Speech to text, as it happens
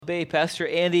Bay. Pastor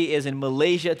Andy is in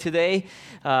Malaysia today,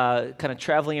 kind of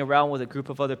traveling around with a group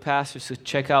of other pastors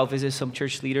to visit some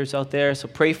church leaders out there. So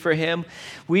pray for him.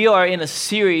 We are in a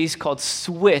series called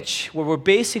Switch, where we're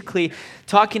basically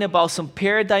talking about some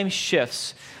paradigm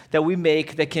shifts that we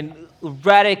make that can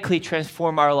radically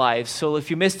transform our lives. So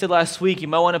if you missed it last week, you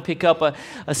might want to pick up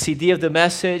a CD of the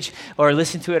message or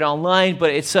listen to it online.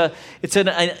 But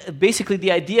basically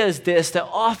the idea is this, that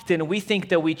often we think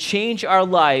that we change our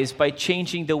lives by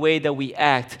changing the way that we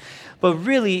act. But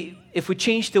really, if we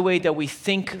change the way that we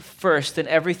think first, then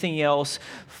everything else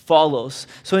follows.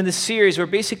 So in this series, we're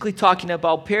basically talking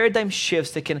about paradigm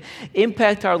shifts that can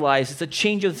impact our lives. It's a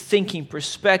change of thinking,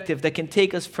 perspective that can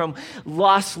take us from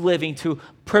lost living to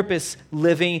purpose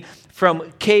living,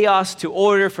 from chaos to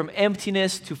order, from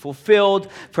emptiness to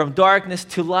fulfilled, from darkness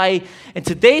to light. And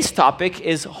today's topic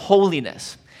is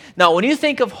holiness. Now, when you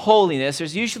think of holiness,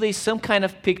 there's usually some kind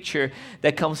of picture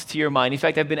that comes to your mind. In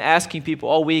fact, I've been asking people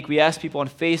all week. We asked people on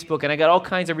Facebook, and I got all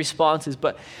kinds of responses.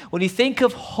 But when you think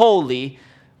of holy,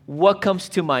 what comes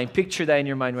to mind? Picture that in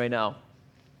your mind right now.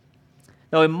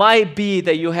 Now, it might be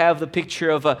that you have the picture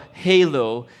of a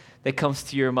halo that comes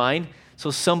to your mind.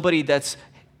 So somebody that's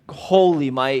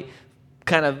holy might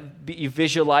you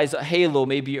visualize a halo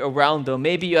maybe around them.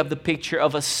 Maybe you have the picture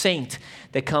of a saint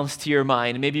that comes to your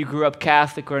mind. Maybe you grew up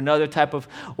Catholic or another type of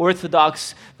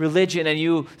Orthodox religion and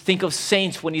you think of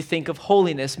saints when you think of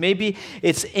holiness. Maybe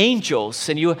it's angels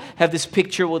and you have this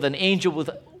picture with an angel with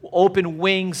open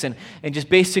wings and just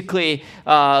basically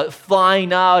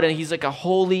flying out, and he's like a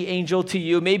holy angel to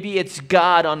you. Maybe it's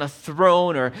God on a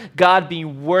throne, or God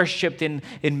being worshipped in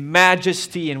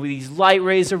majesty and with these light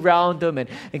rays around him and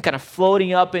kind of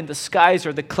floating up in the skies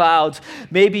or the clouds.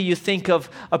 Maybe you think of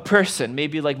a person,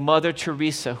 maybe like Mother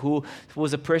Teresa, who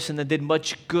was a person that did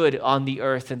much good on the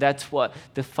earth, and that's what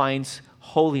defines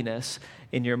holiness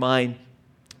in your mind.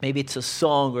 Maybe it's a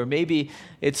song, or maybe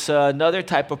it's another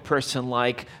type of person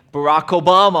like Barack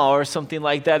Obama or something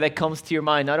like that comes to your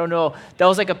mind. I don't know. That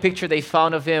was like a picture they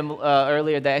found of him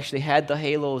earlier that actually had the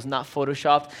halos, not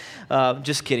photoshopped.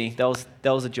 Just kidding. That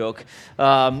was a joke.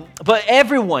 But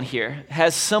everyone here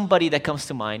has somebody that comes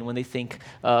to mind when they think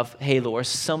of halo or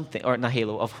something, or not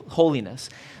halo, of holiness.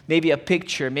 Maybe a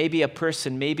picture, maybe a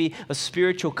person, maybe a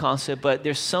spiritual concept, but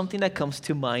there's something that comes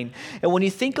to mind. And when you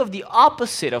think of the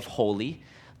opposite of holy,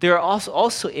 there are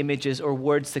also images or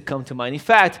words that come to mind. In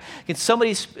fact, can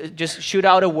somebody just shoot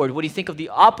out a word? What do you think of the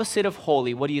opposite of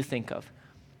holy? What do you think of?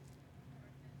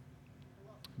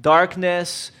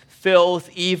 Darkness, filth,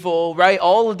 evil, right?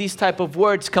 All of these type of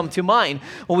words come to mind.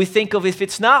 When we think of, if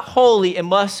it's not holy, it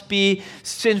must be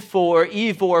sinful or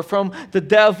evil or from the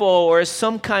devil or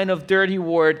some kind of dirty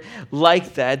word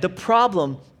like that. The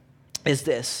problem is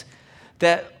this,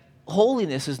 that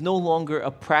holiness is no longer a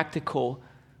practical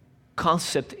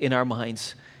concept in our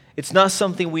minds. It's not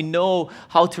something we know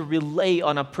how to relate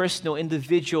on a personal,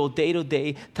 individual,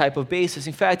 day-to-day type of basis.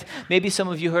 In fact, maybe some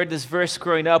of you heard this verse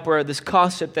growing up, or this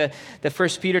concept that 1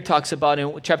 Peter talks about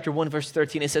in chapter 1, verse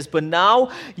 13. It says, "But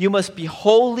now you must be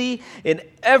holy in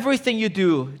everything you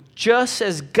do, just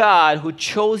as God, who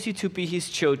chose you to be his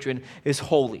children, is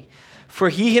holy. For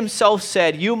he himself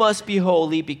said, 'You must be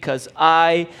holy because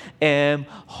I am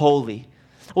holy.'"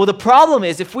 Well, the problem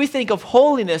is, if we think of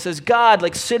holiness as God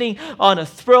like sitting on a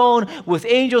throne with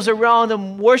angels around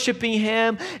him worshiping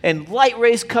him and light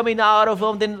rays coming out of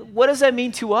him, then what does that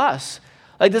mean to us?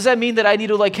 Like, does that mean that I need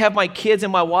to like have my kids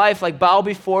and my wife like bow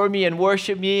before me and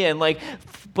worship me and like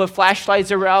put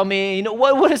flashlights around me? You know,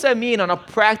 what does that mean on a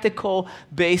practical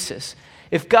basis?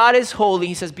 If God is holy,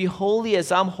 he says, "Be holy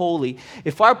as I'm holy."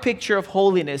 If our picture of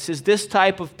holiness is this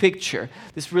type of picture,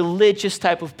 this religious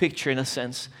type of picture in a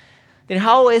sense, then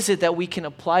how is it that we can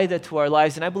apply that to our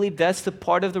lives? And I believe that's the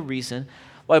part of the reason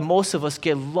why most of us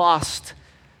get lost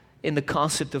in the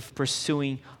concept of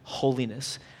pursuing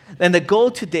holiness. And the goal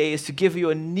today is to give you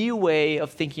a new way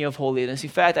of thinking of holiness. In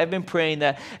fact, I've been praying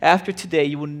that after today,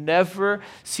 you will never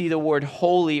see the word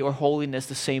holy or holiness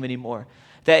the same anymore.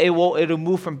 That it'll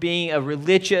move from being a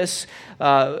religious,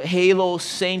 halo,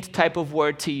 saint type of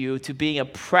word to you to being a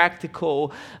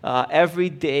practical,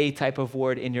 everyday type of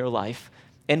word in your life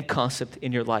and concept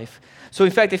in your life. So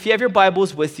in fact, if you have your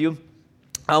Bibles with you,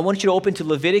 I want you to open to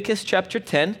Leviticus chapter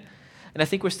 10. And I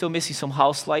think we're still missing some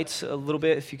house lights a little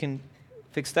bit. If you can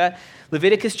Fix that.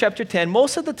 Leviticus chapter 10.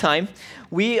 Most of the time,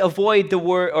 we avoid the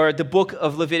word or the book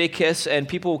of Leviticus, and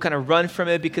people will kind of run from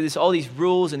it because there's all these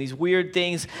rules and these weird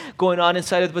things going on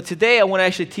inside of it. But today, I want to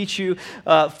actually teach you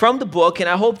from the book, and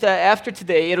I hope that after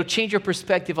today, it'll change your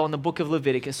perspective on the book of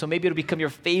Leviticus. So maybe it'll become your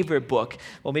favorite book.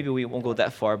 Well, maybe we won't go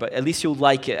that far, but at least you'll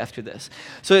like it after this.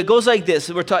 So it goes like this.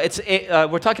 We're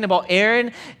talking about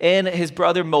Aaron and his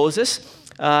brother Moses.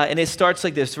 And it starts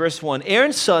like this, verse 1.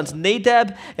 Aaron's sons,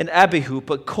 Nadab and Abihu,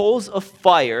 put coals of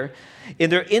fire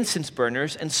in their incense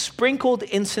burners and sprinkled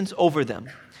incense over them.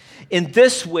 In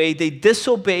this way, they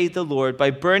disobeyed the Lord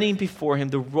by burning before him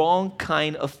the wrong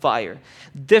kind of fire,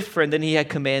 different than he had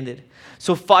commanded.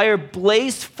 So fire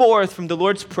blazed forth from the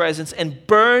Lord's presence and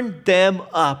burned them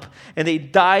up, and they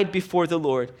died before the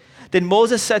Lord. Then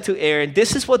Moses said to Aaron,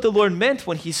 "This is what the Lord meant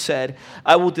when he said,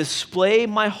 'I will display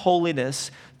my holiness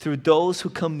through those who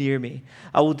come near me.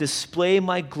 I will display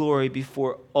my glory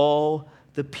before all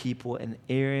the people.'" And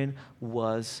Aaron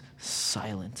was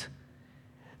silent.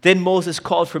 Then Moses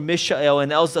called for Mishael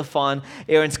and Elzaphan,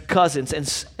 Aaron's cousins,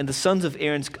 and the sons of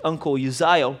Aaron's uncle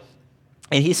Uzziel.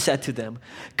 And he said to them,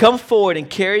 "Come forward and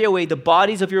carry away the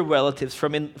bodies of your relatives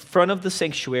from in front of the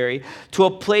sanctuary to a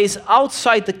place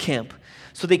outside the camp."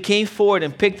 So they came forward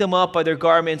and picked them up by their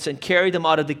garments and carried them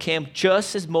out of the camp,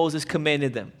 just as Moses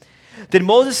commanded them. Then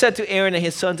Moses said to Aaron and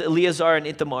his sons Eleazar and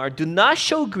Ithamar, "Do not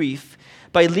show grief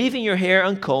by leaving your hair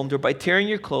uncombed or by tearing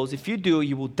your clothes. If you do,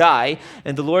 you will die,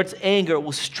 and the Lord's anger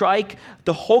will strike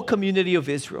the whole community of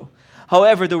Israel.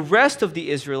 However, the rest of the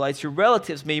Israelites, your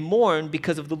relatives, may mourn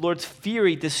because of the Lord's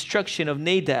fiery destruction of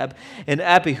Nadab and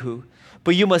Abihu.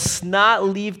 But you must not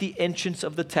leave the entrance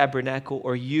of the tabernacle,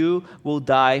 or you will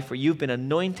die, for you've been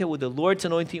anointed with the Lord's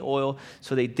anointing oil."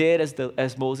 So they did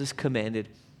as Moses commanded.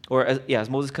 As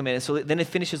Moses commanded. So then it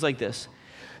finishes like this.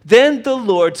 Then the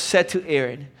Lord said to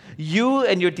Aaron, "You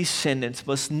and your descendants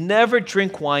must never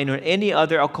drink wine or any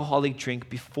other alcoholic drink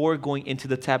before going into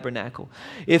the tabernacle.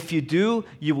 If you do,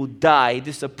 you will die.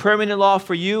 This is a permanent law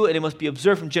for you, and it must be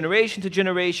observed from generation to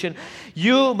generation.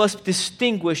 You must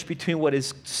distinguish between what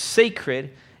is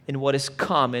sacred and what is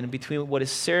common, between what is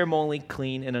ceremonially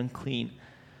clean and unclean."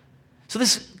 So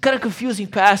this is kind of confusing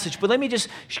passage, but let me just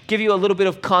give you a little bit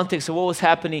of context of what was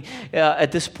happening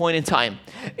at this point in time.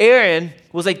 Aaron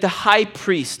was like the high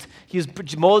priest. He was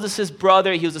Moses'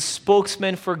 brother. He was a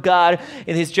spokesman for God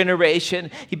in his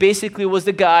generation. He basically was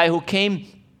the guy who came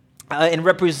and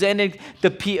represented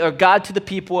God to the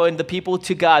people and the people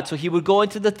to God. So he would go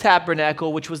into the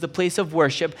tabernacle, which was the place of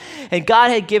worship, and God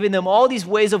had given them all these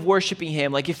ways of worshiping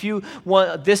him. Like, if you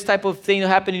want this type of thing to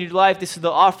happen in your life, this is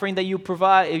the offering that you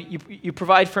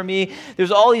provide for me.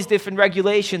 There's all these different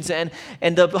regulations, and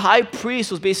the high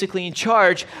priest was basically in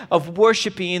charge of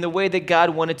worshiping in the way that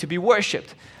God wanted to be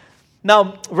worshiped.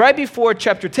 Now, right before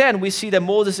chapter 10, we see that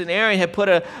Moses and Aaron had put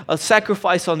a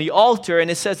sacrifice on the altar, and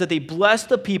it says that they blessed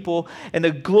the people, and the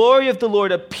glory of the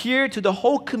Lord appeared to the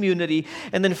whole community,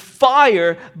 and then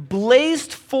fire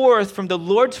blazed forth from the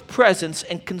Lord's presence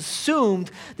and consumed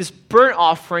this burnt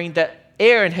offering that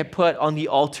Aaron had put on the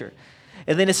altar.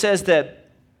 And then it says that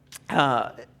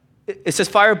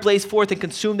fire blazed forth and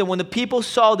consumed, and when the people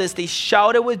saw this, they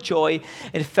shouted with joy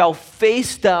and fell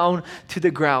face down to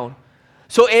the ground.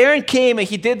 So Aaron came and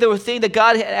he did the thing that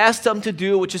God had asked him to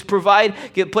do, which is put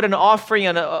an offering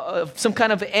on some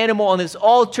kind of animal on this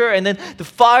altar, and then the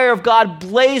fire of God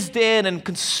blazed in and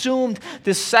consumed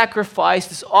this sacrifice,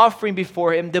 this offering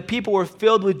before him. The people were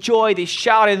filled with joy. They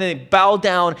shouted and they bowed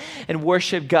down and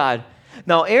worshiped God.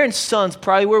 Now Aaron's sons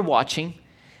probably were watching,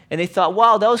 and they thought,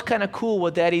 "Wow, that was kind of cool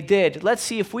what Daddy did. Let's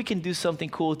see if we can do something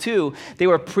cool too." They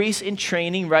were priests in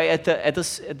training, right, at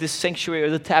this sanctuary or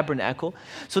the tabernacle.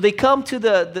 So they come to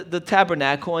the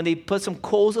tabernacle and they put some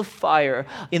coals of fire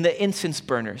in the incense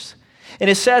burners. And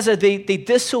it says that they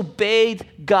disobeyed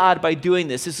God by doing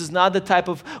this. This is not the type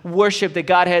of worship that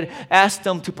God had asked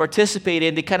them to participate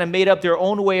in. They kind of made up their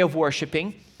own way of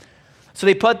worshiping. So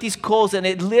they put these coals, and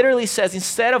it literally says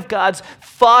instead of God's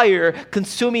fire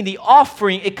consuming the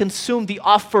offering, it consumed the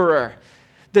offerer.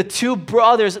 The two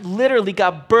brothers literally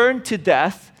got burned to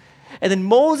death. And then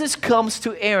Moses comes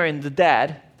to Aaron, the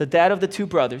dad of the two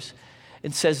brothers,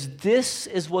 and says, "This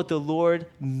is what the Lord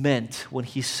meant when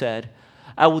he said,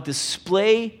 'I will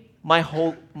display my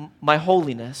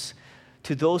holiness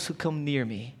to those who come near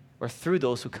me,' or through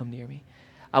those who come near me.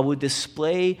 'I will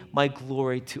display my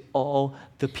glory to all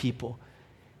the people.'"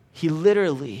 He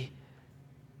literally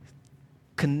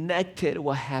connected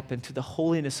what happened to the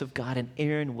holiness of God, and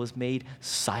Aaron was made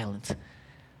silent.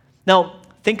 Now,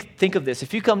 think of this.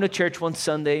 If you come to church one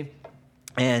Sunday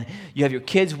and you have your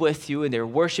kids with you, and they're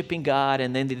worshiping God,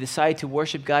 and then they decide to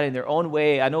worship God in their own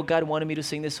way. I know God wanted me to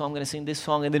sing this song, I'm going to sing this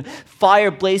song, and then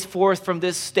fire blazed forth from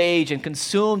this stage and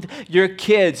consumed your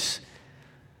kids.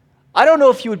 I don't know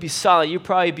if you would be silent. You'd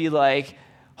probably be like,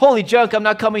 holy junk, I'm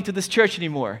not coming to this church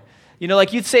anymore. You know,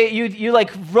 like you'd say, you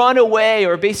like run away,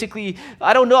 or basically,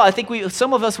 I don't know. I think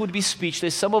some of us would be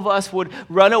speechless. Some of us would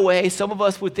run away. Some of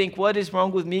us would think, what is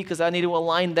wrong with me? Because I need to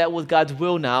align that with God's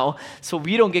will now, so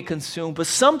we don't get consumed. But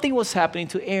something was happening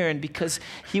to Aaron because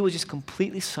he was just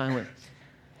completely silent.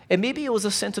 And maybe it was a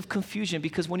sense of confusion,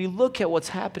 because when you look at what's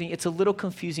happening, it's a little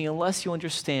confusing unless you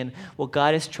understand what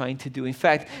God is trying to do. In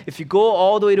fact, if you go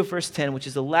all the way to verse 10, which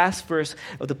is the last verse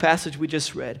of the passage we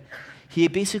just read, he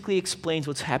basically explains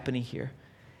what's happening here.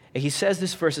 And he says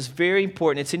this verse is very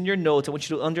important. It's in your notes. I want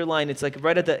you to underline. It's like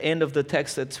right at the end of the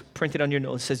text that's printed on your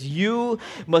notes. It says, you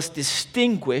must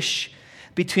distinguish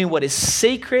between what is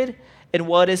sacred and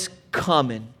what is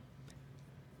common.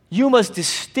 You must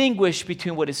distinguish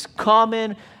between what is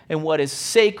common and what is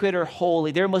sacred or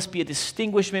holy. There must be a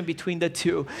distinguishment between the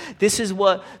two. This is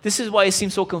why it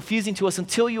seems so confusing to us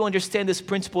until you understand this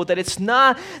principle, that it's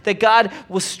not that God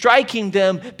was striking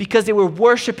them because they were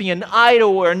worshiping an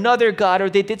idol or another god, or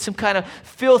they did some kind of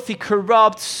filthy,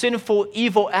 corrupt, sinful,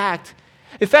 evil act.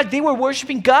 In fact, they were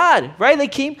worshiping God, right? They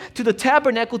came to the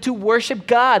tabernacle to worship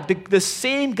God, the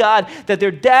same God that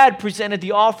their dad presented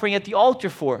the offering at the altar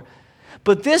for.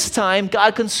 But this time,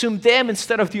 God consumed them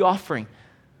instead of the offering.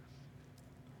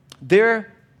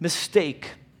 Their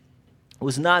mistake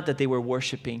was not that they were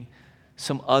worshiping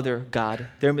some other god.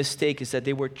 Their mistake is that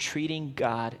they were treating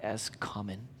God as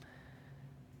common.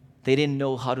 They didn't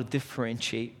know how to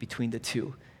differentiate between the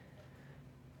two.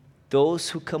 Those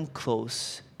who come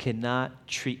close cannot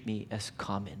treat me as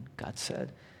common, God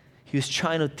said. He was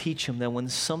trying to teach them that when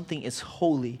something is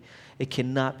holy, it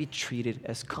cannot be treated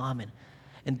as common.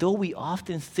 And though we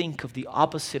often think of the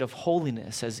opposite of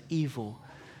holiness as evil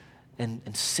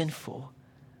and sinful,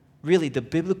 really the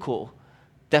biblical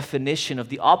definition of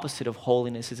the opposite of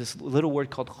holiness is this little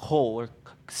word called chol, or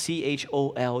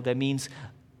C-H-O-L, that means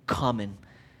common.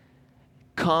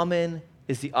 Common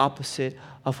is the opposite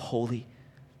of holy.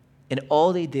 And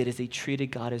all they did is they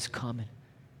treated God as common.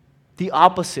 The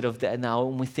opposite of that now,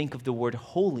 when we think of the word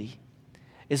holy,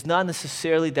 is not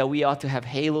necessarily that we ought to have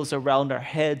halos around our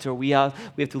heads, or we have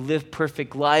to live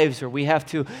perfect lives, or we have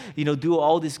to, do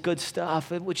all this good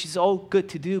stuff, which is all good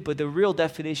to do. But the real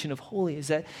definition of holy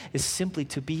is simply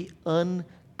to be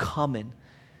uncommon.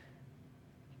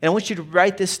 And I want you to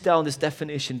write this down, this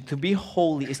definition. To be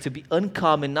holy is to be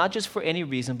uncommon, not just for any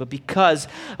reason, but because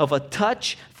of a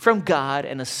touch from God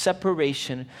and a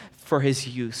separation for his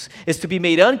use. It's to be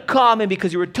made uncommon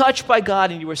because you were touched by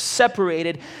God and you were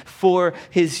separated for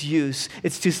his use.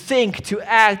 It's to think, to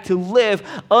act, to live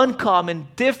uncommon,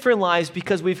 different lives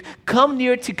because we've come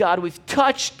near to God, we've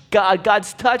touched God,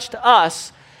 God's touched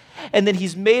us, and then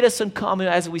he's made us uncommon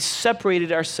as we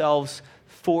separated ourselves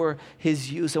for his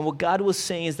use. And what God was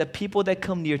saying is that people that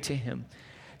come near to him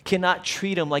cannot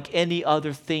treat him like any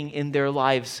other thing in their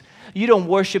lives. You don't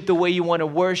worship the way you want to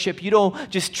worship. You don't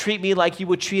just treat me like you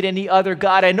would treat any other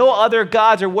god. I know other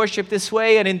gods are worshipped this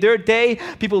way, and in their day,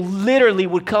 people literally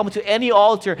would come to any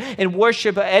altar and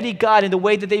worship any god in the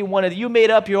way that they wanted. You made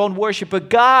up your own worship, but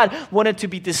God wanted to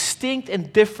be distinct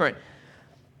and different.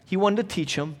 He wanted to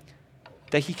teach them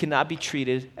that he cannot be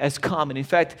treated as common. In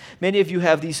fact, many of you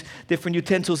have these different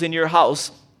utensils in your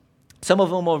house. Some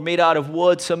of them are made out of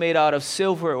wood, some made out of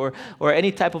silver or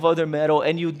any type of other metal,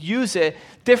 and you use it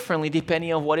differently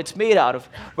depending on what it's made out of,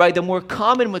 right? The more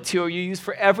common material you use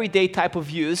for everyday type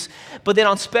of use, but then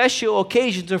on special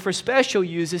occasions or for special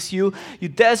uses, you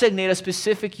designate a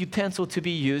specific utensil to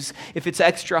be used. If it's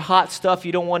extra hot stuff,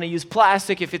 you don't want to use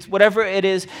plastic. If it's whatever it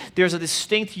is, there's a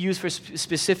distinct use for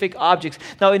specific objects.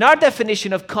 Now, in our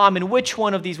definition of common, which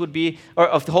one of these would be, or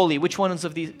of holy, which ones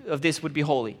of this would be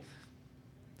holy?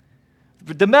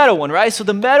 The metal one, right? So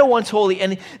the metal one's holy,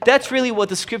 and that's really what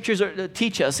the scriptures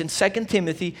teach us. In 2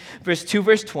 Timothy verse 2,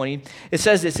 verse 20, it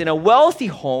says this: in a wealthy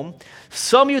home,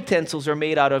 some utensils are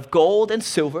made out of gold and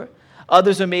silver,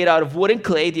 others are made out of wood and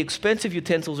clay. The expensive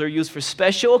utensils are used for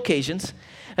special occasions,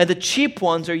 and the cheap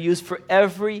ones are used for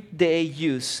everyday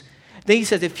use. Then he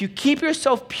says, if you keep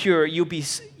yourself pure, you'll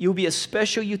be a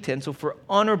special utensil for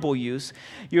honorable use.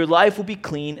 Your life will be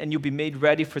clean, and you'll be made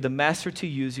ready for the master to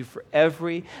use you for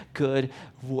every good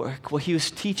work. What he was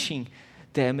teaching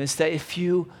them is that if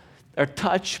you are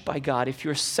touched by God, if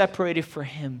you're separated for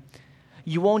him,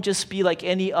 You won't just be like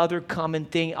any other common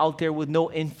thing out there with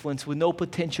no influence, with no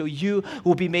potential. You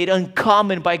will be made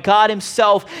uncommon by God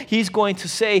himself. He's going to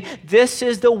say, this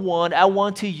is the one I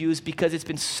want to use because it's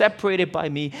been separated by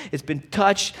me. It's been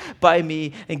touched by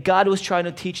me. And God was trying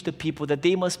to teach the people that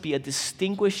they must be a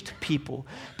distinguished people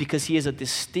because he is a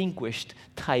distinguished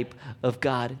type of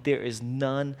God. There is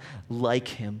none like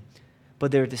him.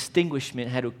 But their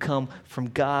distinguishment had to come from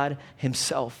God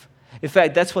himself. In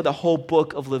fact, that's what the whole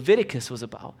book of Leviticus was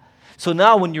about. So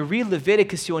now when you read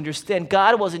Leviticus, you understand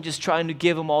God wasn't just trying to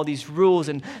give them all these rules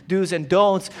and do's and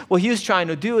don'ts. What he was trying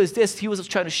to do is this. He was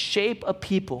trying to shape a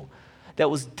people that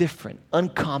was different,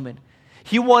 uncommon.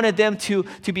 He wanted them to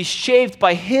be shaped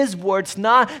by his words,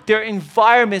 not their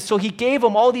environment. So he gave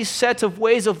them all these sets of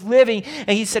ways of living.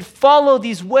 And he said, follow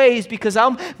these ways because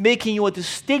I'm making you a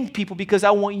distinct people, because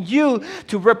I want you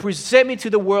to represent me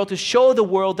to the world, to show the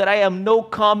world that I am no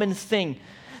common thing,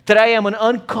 that I am an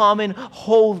uncommon,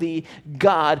 holy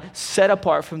God set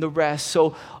apart from the rest.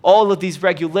 So all of these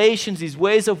regulations, these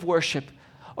ways of worship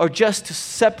are just to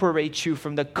separate you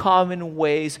from the common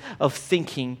ways of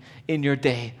thinking in your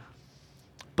day.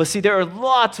 But see, there are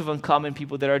lots of uncommon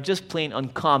people that are just plain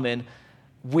uncommon,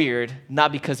 weird,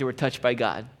 not because they were touched by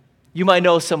God. You might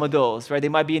know some of those, right? They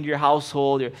might be in your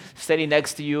household, they're standing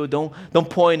next to you, don't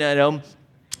point at them.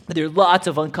 But there are lots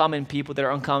of uncommon people that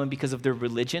are uncommon because of their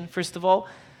religion, first of all.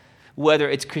 Whether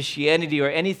it's Christianity or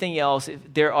anything else,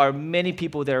 there are many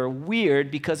people that are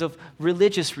weird because of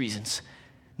religious reasons.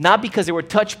 Not because they were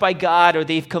touched by God or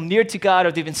they've come near to God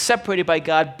or they've been separated by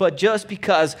God, but just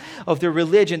because of their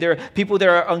religion. There are people that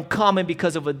are uncommon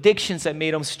because of addictions that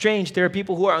made them strange. There are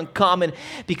people who are uncommon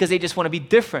because they just want to be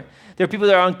different. There are people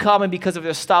that are uncommon because of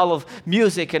their style of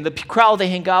music and the crowd they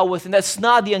hang out with, and that's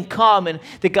not the uncommon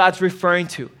that God's referring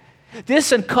to.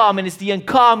 This uncommon is the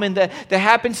uncommon that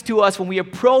happens to us when we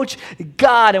approach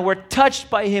God and we're touched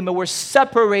by him and we're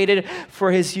separated for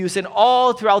his use. And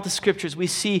all throughout the scriptures, we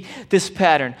see this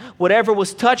pattern. Whatever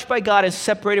was touched by God and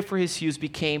separated for his use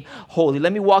became holy.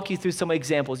 Let me walk you through some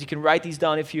examples. You can write these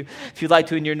down if you'd like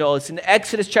to in your notes. In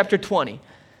Exodus chapter 20,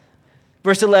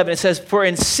 verse 11, it says, "For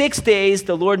in 6 days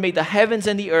the Lord made the heavens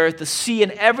and the earth, the sea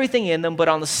and everything in them, but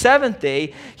on the seventh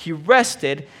day he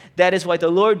rested. That is why the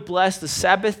Lord blessed the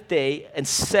Sabbath day and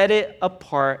set it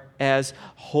apart as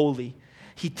holy."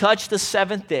 He touched the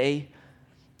seventh day,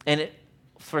 and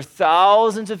for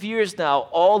thousands of years now,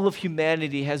 all of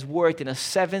humanity has worked in a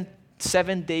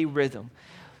seven-day rhythm.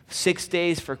 6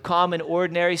 days for common,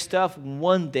 ordinary stuff,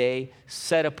 1 day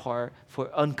set apart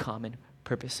for uncommon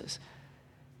purposes.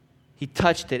 He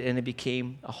touched it and it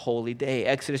became a holy day.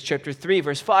 Exodus chapter 3,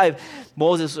 verse 5,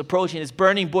 Moses was approaching this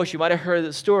burning bush. You might have heard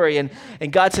the story. And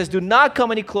God says, "Do not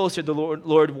come any closer," the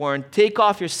Lord warned. "Take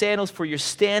off your sandals, for you're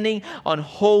standing on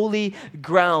holy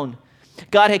ground."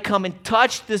 God had come and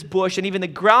touched this bush, and even the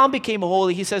ground became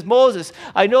holy. He says, "Moses,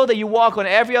 I know that you walk on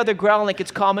every other ground like it's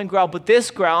common ground, but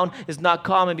this ground is not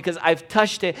common because I've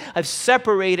touched it. I've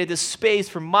separated this space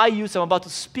for my use. I'm about to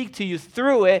speak to you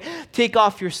through it. Take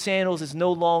off your sandals. It's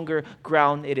no longer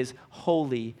ground. It is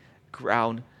holy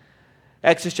ground."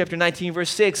 Exodus chapter 19, verse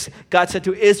 6, God said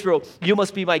to Israel, you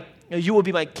will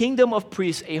be my kingdom of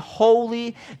priests, a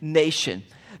holy nation.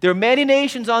 There are many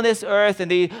nations on this earth, and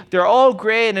they're all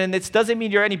great, and it doesn't mean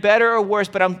you're any better or worse,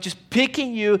 but I'm just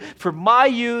picking you for my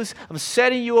use. I'm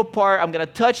setting you apart. I'm going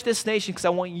to touch this nation because I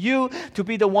want you to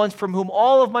be the ones from whom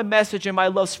all of my message and my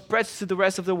love spreads to the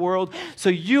rest of the world. So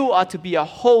you ought to be a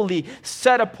holy,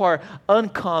 set apart,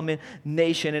 uncommon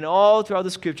nation. And all throughout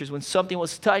the scriptures, when something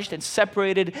was touched and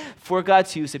separated for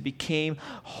God's use, it became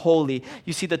holy.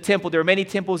 You see the temple. There are many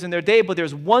temples in their day, but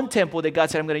there's one temple that God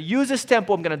said, I'm going to use this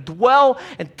temple. I'm going to dwell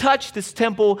and touch this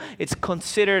temple.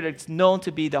 It's known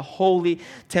to be the holy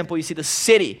temple. You see the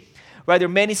city, right? There are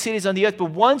many cities on the earth,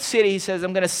 but one city, he says,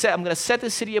 I'm going to set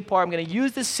this city apart. I'm going to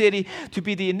use this city to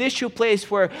be the initial place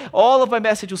where all of my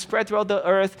message will spread throughout the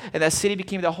earth. And that city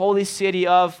became the holy city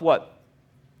of what?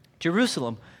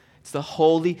 Jerusalem. It's the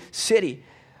holy city.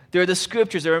 There are the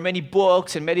scriptures. There are many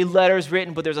books and many letters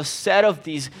written, but there's a set of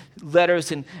these letters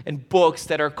and books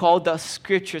that are called the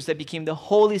scriptures that became the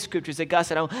holy scriptures that God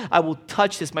said, I will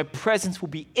touch this. My presence will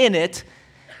be in it,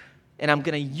 and I'm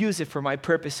going to use it for my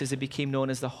purposes. It became known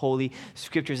as the holy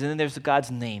scriptures. And then there's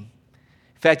God's name.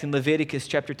 In fact, in Leviticus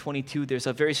chapter 22, there's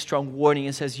a very strong warning.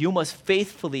 It says, you must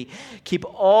faithfully keep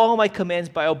all my commands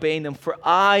by obeying them, for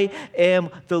I am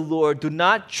the Lord. Do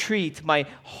not treat my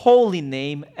holy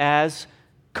name as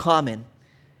common.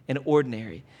 and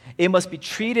ordinary. It must be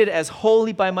treated as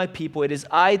holy by my people. It is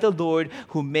I, the Lord,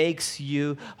 who makes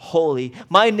you holy.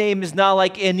 My name is not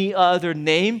like any other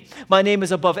name. My name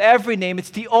is above every name. It's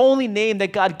the only name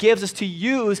that God gives us to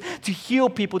use to heal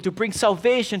people, to bring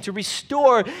salvation, to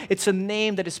restore. It's a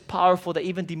name that is powerful, that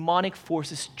even demonic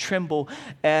forces tremble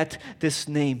at this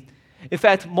name. In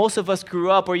fact, most of us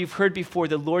grew up, or you've heard before,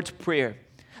 the Lord's Prayer.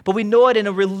 But we know it in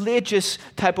a religious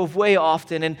type of way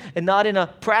often and not in a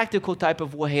practical type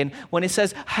of way. And when it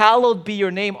says, hallowed be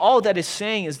your name, all that is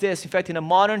saying is this. In fact, in a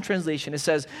modern translation, it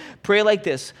says, pray like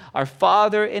this: Our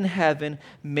Father in heaven,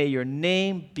 may your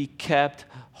name be kept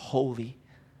holy.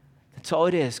 That's all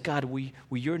it is. God, may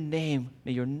your name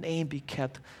be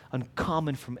kept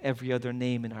uncommon from every other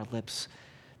name in our lips.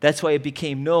 That's why it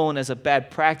became known as a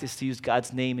bad practice to use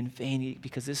God's name in vain,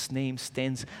 because this name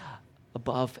stands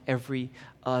above every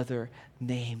other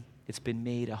name. It's been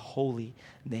made a holy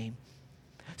name.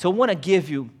 So I want to give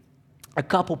you a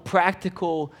couple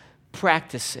practical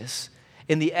practices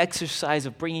in the exercise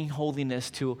of bringing holiness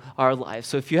to our lives.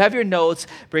 So if you have your notes,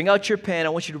 bring out your pen. I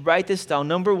want you to write this down.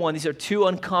 Number one, these are two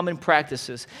uncommon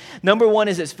practices. Number one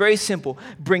is this, very simple.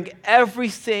 Bring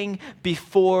everything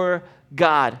before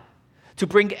God. To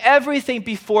bring everything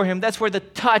before Him. That's where the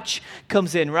touch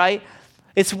comes in, right?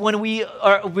 It's when we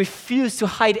refuse to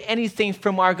hide anything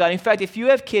from our God. In fact, if you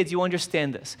have kids, you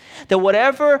understand this. That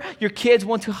whatever your kids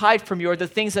want to hide from you are the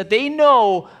things that they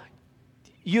know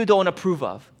you don't approve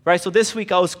of. Right? So this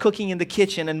week I was cooking in the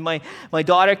kitchen and my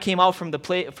daughter came out from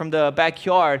the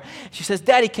backyard. She says,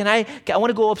 Daddy, I want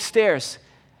to go upstairs.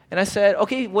 And I said,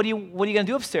 okay, what are you going to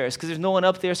do upstairs? Because there's no one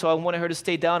up there, so I wanted her to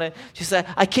stay down. And she said,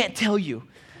 I can't tell you.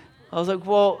 I was like,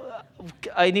 well,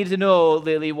 I need to know,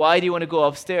 Lily, why do you want to go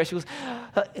upstairs? She goes,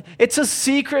 it's a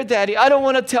secret, Daddy. I don't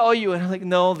want to tell you. And I'm like,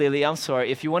 no, Lily, I'm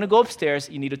sorry. If you want to go upstairs,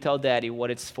 you need to tell Daddy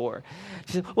what it's for.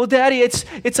 She said, well, Daddy,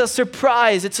 it's a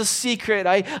surprise. It's a secret.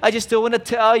 I just don't want to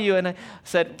tell you. And I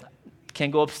said,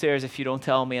 can't go upstairs if you don't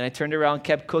tell me. And I turned around,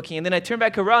 kept cooking. And then I turned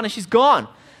back around and she's gone.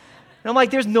 And I'm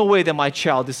like, there's no way that my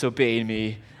child disobeyed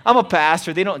me. I'm a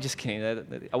pastor. They don't, just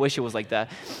kidding. I wish it was like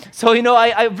that. So,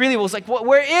 I really was like,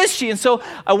 where is she? And so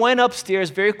I went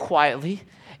upstairs very quietly,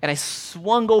 and I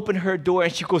swung open her door,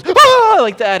 and she goes, ah,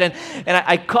 like that. And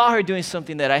I caught her doing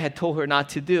something that I had told her not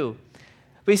to do.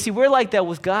 But you see, we're like that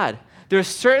with God. There are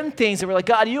certain things that we're like,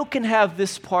 God, you can have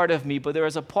this part of me, but there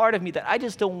is a part of me that I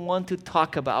just don't want to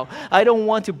talk about. I don't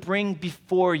want to bring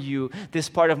before you this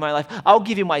part of my life. I'll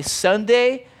give you my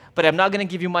Sunday, but I'm not going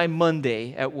to give you my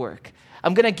Monday at work.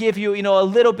 I'm going to give you, a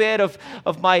little bit of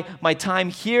my time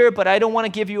here, but I don't want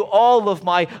to give you all of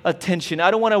my attention. I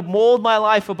don't want to mold my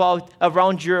life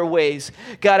around your ways.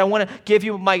 God, I want to give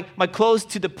you my clothes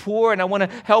to the poor, and I want to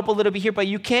help a little bit here, but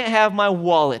you can't have my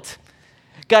wallet.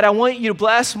 God, I want you to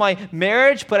bless my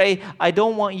marriage, but I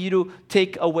don't want you to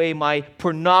take away my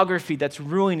pornography that's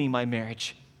ruining my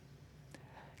marriage.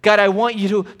 God, I want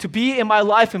you to be in my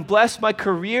life and bless my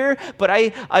career, but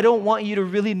I don't want you to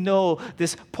really know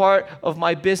this part of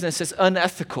my business is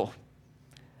unethical.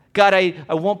 God, I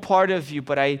want part of you,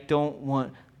 but I don't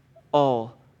want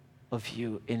all of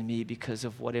you in me because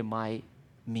of what it might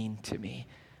mean to me,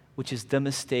 which is the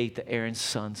mistake that Aaron's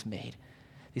sons made.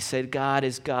 They said, God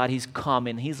is God, He's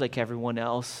common, He's like everyone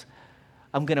else.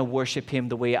 I'm going to worship Him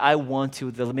the way I want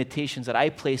to, the limitations that I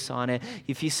place on it.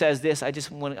 If He says this,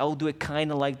 I'll do it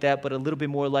kind of like that, but a little bit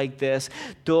more like this.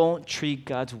 Don't treat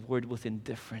God's word with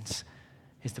indifference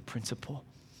is the principle.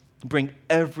 Bring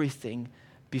everything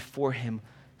before Him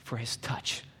for His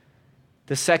touch.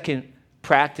 The second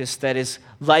practice that is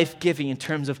life-giving in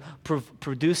terms of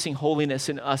producing holiness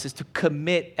in us is to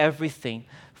commit everything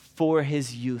for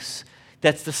His use.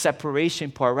 That's the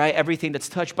separation part, right? Everything that's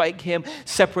touched by Him,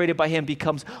 separated by Him,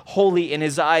 becomes holy in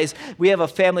His eyes. We have a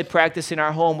family practice in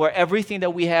our home where everything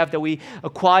that we have, that we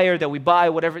acquire, that we buy,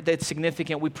 whatever that's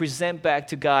significant, we present back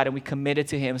to God and we commit it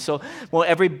to Him. So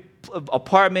every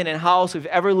apartment and house we've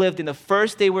ever lived in, the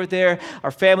first day we're there,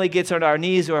 our family gets on our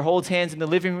knees or holds hands in the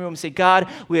living room and say, God,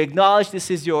 we acknowledge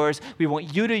this is yours. We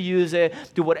want you to use it.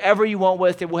 Do whatever you want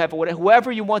with it. We'll have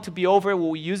whoever you want to be over,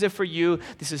 we'll use it for you.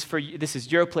 This is for you. This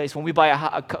is your place. When we buy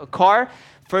a car,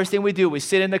 first thing we do, we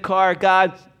sit in the car.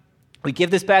 God, we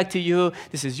give this back to you.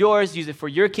 This is yours. Use it for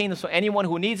your kingdom. So anyone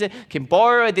who needs it can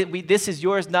borrow it. This is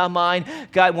yours, not mine.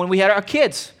 God, when we had our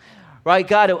kids, right,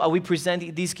 God, we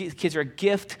present these kids are a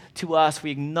gift to us.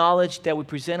 We acknowledge that we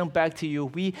present them back to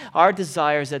you. Our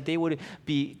desire is that they would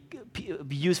be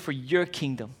used for your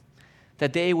kingdom,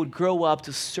 that they would grow up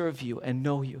to serve you and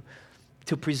know you,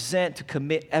 to present, to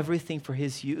commit everything for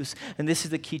His use. And this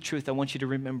is the key truth I want you to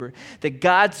remember, that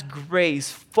God's grace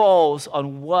falls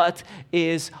on what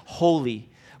is holy.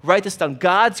 Write this down.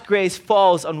 God's grace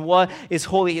falls on what is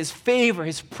holy. His favor,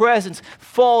 His presence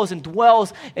falls and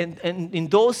dwells in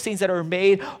those things that are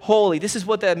made holy. This is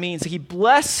what that means. He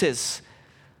blesses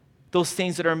those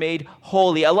things that are made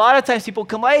holy. A lot of times people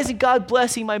come, why isn't God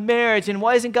blessing my marriage? And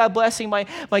why isn't God blessing my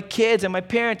kids and my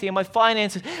parenting and my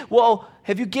finances? Well,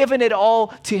 have you given it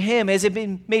all to Him? Has it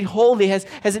been made holy? Has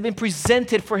it been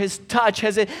presented for His touch?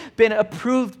 Has it been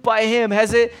approved by Him?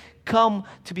 Has it come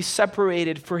to be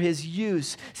separated for His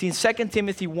use? See, in 2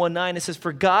 Timothy 1:9, it says,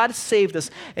 for God saved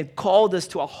us and called us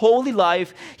to a holy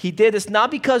life. He did this not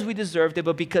because we deserved it,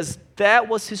 but because that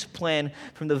was His plan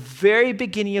from the very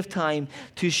beginning of time,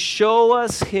 to show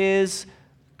us His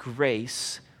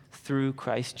grace through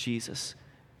Christ Jesus.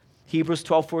 Hebrews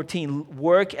 12:14,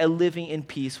 work at living in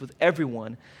peace with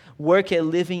everyone. Work at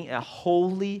living a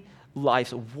holy life.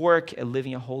 So work at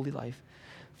living a holy life.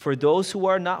 For those who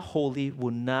are not holy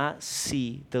will not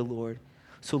see the Lord.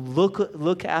 So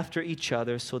look after each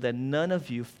other so that none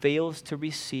of you fails to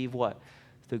receive what?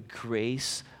 The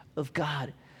grace of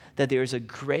God. That there is a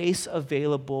grace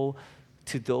available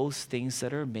to those things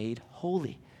that are made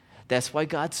holy. That's why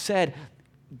God said,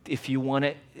 if you want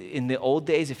to, in the old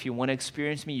days, if you want to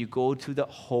experience me, you go to the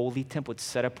holy temple. It's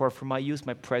set apart for my use.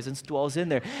 My presence dwells in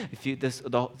there. If you,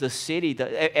 the city,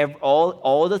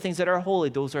 all the things that are holy,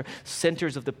 those are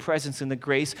centers of the presence and the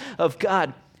grace of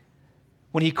God.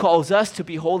 When He calls us to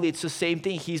be holy, it's the same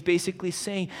thing. He's basically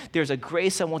saying, there's a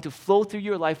grace I want to flow through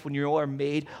your life when you are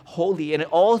made holy. And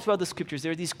all throughout the scriptures,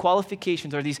 there are these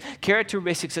qualifications or these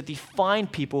characteristics that define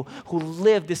people who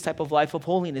live this type of life of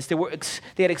holiness. They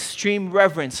had extreme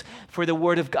reverence for the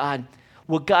Word of God.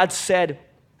 What God said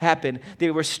happened.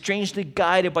 They were strangely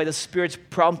guided by the Spirit's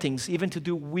promptings, even to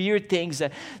do weird things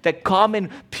that common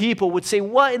people would say,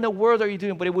 what in the world are you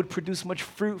doing? But it would produce much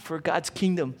fruit for God's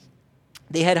kingdom.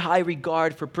 They had high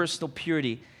regard for personal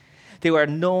purity. They were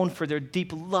known for their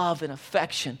deep love and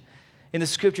affection. In the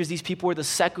scriptures, these people were the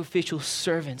sacrificial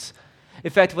servants. In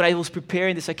fact, when I was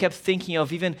preparing this, I kept thinking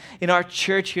of, even in our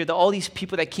church here, all these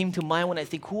people that came to mind when I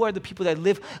think, who are the people that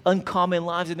live uncommon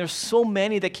lives? And there's so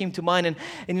many that came to mind. And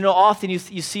you know, often you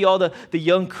see all the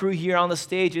young crew here on the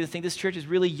stage, and you think this church is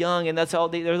really young, and that's all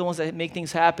they're the ones that make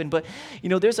things happen. But, you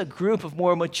know, there's a group of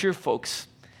more mature folks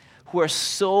who are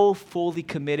so fully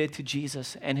committed to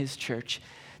Jesus and His church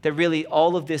that really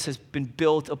all of this has been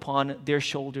built upon their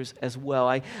shoulders as well.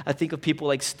 I think of people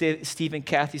like Steve and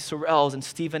Kathy Sorrells and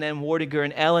Stephen M. Wardiger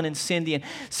and Ellen and Cindy and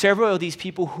several of these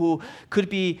people who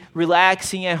could be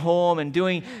relaxing at home and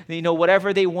doing, you know,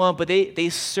 whatever they want, but they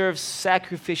serve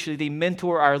sacrificially. They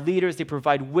mentor our leaders. They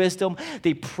provide wisdom.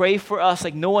 They pray for us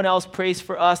like no one else prays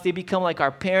for us. They become like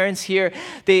our parents here.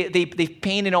 They've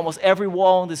painted almost every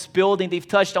wall in this building. They've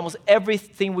touched almost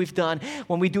everything we've done.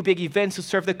 When we do big events to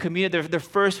serve the community, they're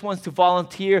first ones to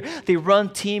volunteer. They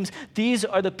run teams. These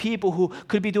are the people who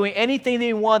could be doing anything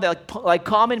they want, like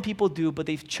common people do, but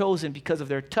they've chosen, because of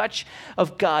their touch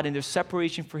of God and their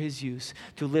separation for His use,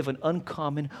 to live an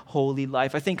uncommon holy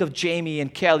life. I think of Jamie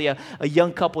and Kelly, a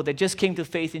young couple that just came to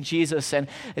faith in Jesus, and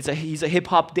he's a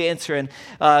hip-hop dancer and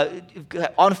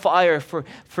on fire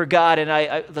for God. And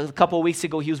a couple of weeks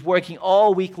ago, he was working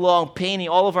all week long, painting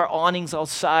all of our awnings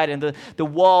outside and the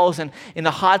walls and in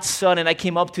the hot sun. And I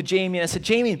came up to Jamie and I said,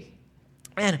 Jamie,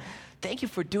 man, thank you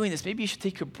for doing this. Maybe you should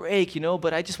take a break, you know,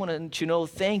 but I just want to let you know,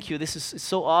 thank you. This is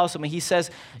so awesome. And he says,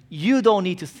 you don't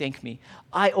need to thank me.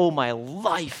 I owe my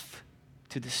life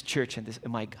to this church and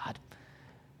my God.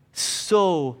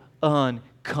 So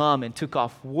uncommon. Took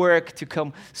off work to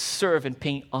come serve and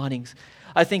paint awnings.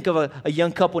 I think of a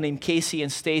young couple named Casey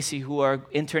and Stacy who are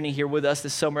interning here with us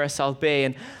this summer at South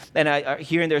Bay. And I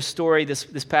hearing their story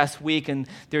this past week and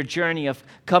their journey of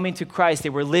coming to Christ. They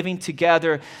were living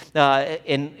together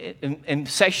and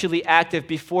sexually active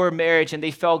before marriage, and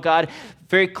they felt God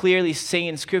very clearly saying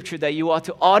in Scripture that you ought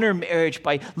to honor marriage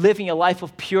by living a life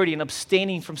of purity and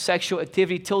abstaining from sexual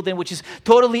activity till then, which is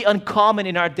totally uncommon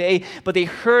in our day. But they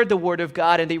heard the Word of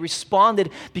God and they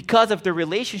responded because of their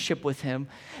relationship with Him.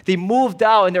 They moved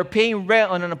out and they're paying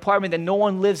rent on an apartment that no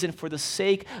one lives in for the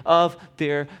sake of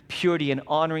their purity and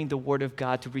honoring the Word of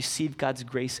God to receive God's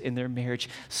grace in their marriage.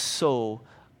 So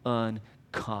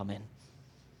uncommon.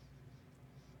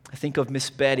 I think of Miss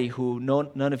Betty, who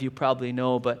none of you probably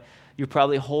know, but you're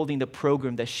probably holding the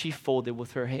program that she folded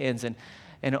with her hands.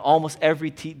 And almost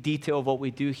every detail of what we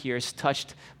do here is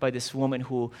touched by this woman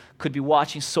who could be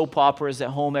watching soap operas at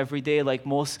home every day like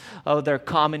most other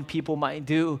common people might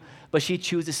do. But she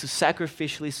chooses to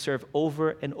sacrificially serve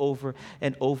over and over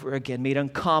and over again, made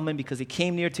uncommon because they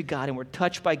came near to God and were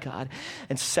touched by God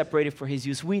and separated for His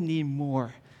use. We need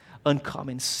more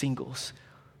uncommon singles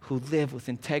who live with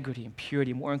integrity and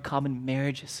purity, more uncommon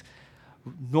marriages.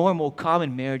 Normal,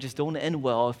 common marriages don't end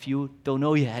well if you don't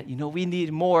know yet. We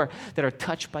need more that are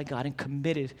touched by God and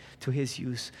committed to His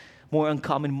use. More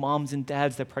uncommon moms and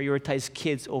dads that prioritize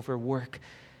kids over work.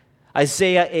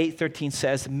 Isaiah 8:13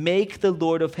 says, make the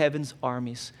Lord of heaven's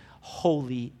armies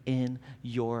holy in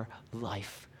your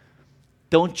life.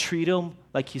 Don't treat Him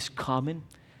like He's common.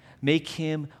 Make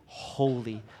Him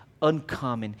holy,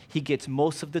 uncommon. He gets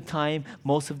most of the time,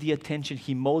 most of the attention.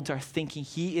 He molds our thinking.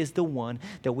 He is the one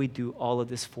that we do all of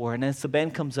this for. And as the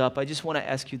band comes up, I just want to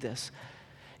ask you this.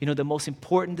 The most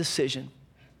important decision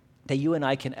that you and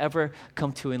I can ever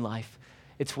come to in life,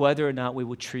 it's whether or not we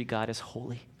will treat God as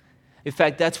holy. In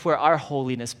fact, that's where our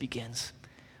holiness begins.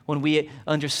 When we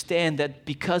understand that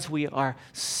because we are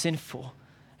sinful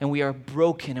and we are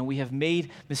broken and we have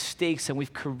made mistakes and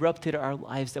we've corrupted our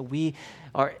lives, that we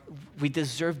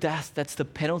deserve death. That's the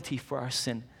penalty for our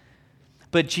sin.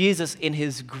 But Jesus, in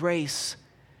His grace,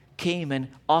 came and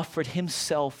offered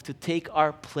Himself to take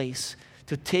our place,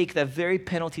 to take that very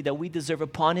penalty that we deserve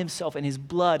upon Himself, and His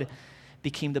blood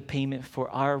became the payment for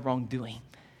our wrongdoing.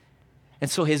 And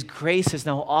so His grace is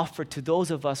now offered to those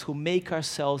of us who make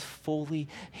ourselves fully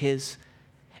His.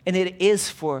 And it is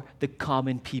for the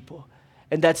common people.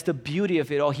 And that's the beauty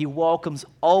of it all. He welcomes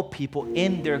all people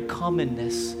in their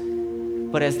commonness.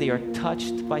 But as they are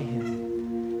touched by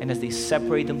Him, and as they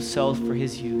separate themselves for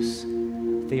His use,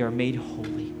 they are made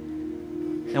holy.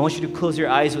 And I want you to close your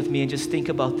eyes with me and just think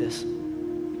about this.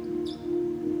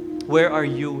 Where are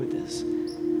you with this?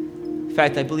 In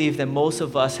fact, I believe that most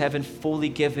of us haven't fully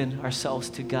given ourselves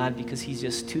to God because He's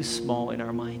just too small in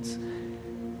our minds.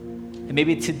 And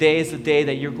maybe today is the day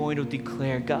that you're going to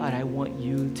declare, God, I want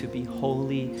you to be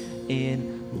holy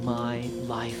in my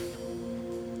life.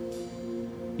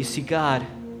 You see, God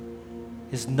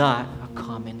is not a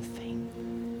common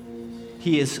thing.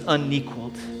 He is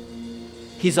unequaled.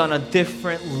 He's on a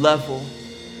different level.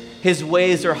 His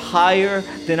ways are higher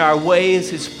than our ways.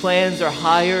 His plans are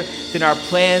higher than our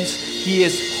plans. He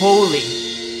is holy.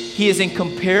 He is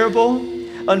incomparable,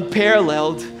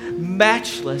 unparalleled,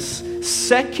 matchless,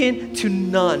 second to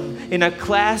none, in a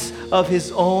class of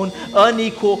His own,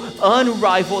 unequal,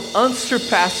 unrivaled,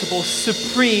 unsurpassable,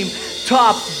 supreme,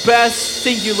 top, best,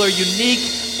 singular,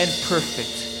 unique, and perfect.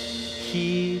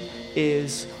 He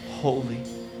is holy.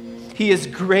 He is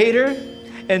greater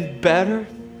and better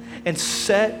and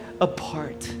set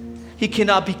apart. He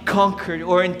cannot be conquered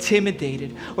or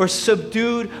intimidated or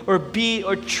subdued or beat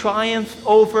or triumphed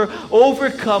over,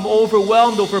 overcome,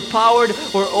 overwhelmed, overpowered,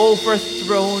 or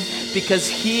overthrown, because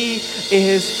He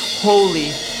is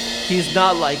holy. He is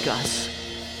not like us.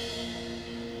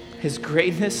 His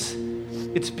greatness,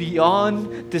 it's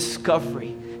beyond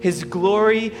discovery. His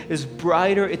glory is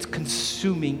brighter, it's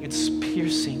consuming, it's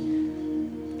piercing.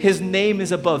 His name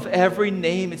is above every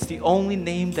name. It's the only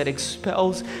name that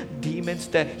expels demons,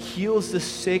 that heals the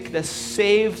sick, that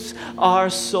saves our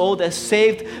soul, that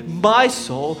saved my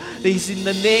soul. That He's in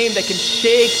the name that can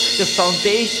shake the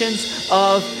foundations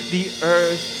of the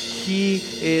earth. He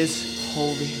is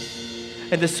holy.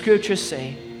 And the scriptures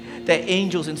say that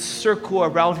angels encircle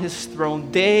around His throne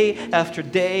day after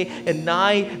day and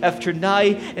night after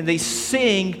night, and they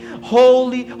sing,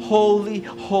 holy, holy,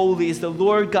 holy is the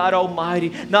Lord God Almighty.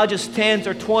 Not just tens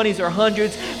or 20s or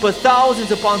hundreds, but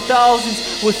thousands upon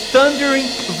thousands with thundering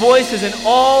voices, and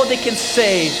all they can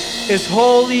say is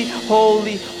holy,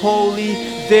 holy, holy.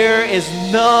 There is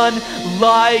none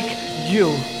like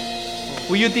you.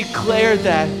 Will you declare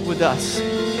that with us?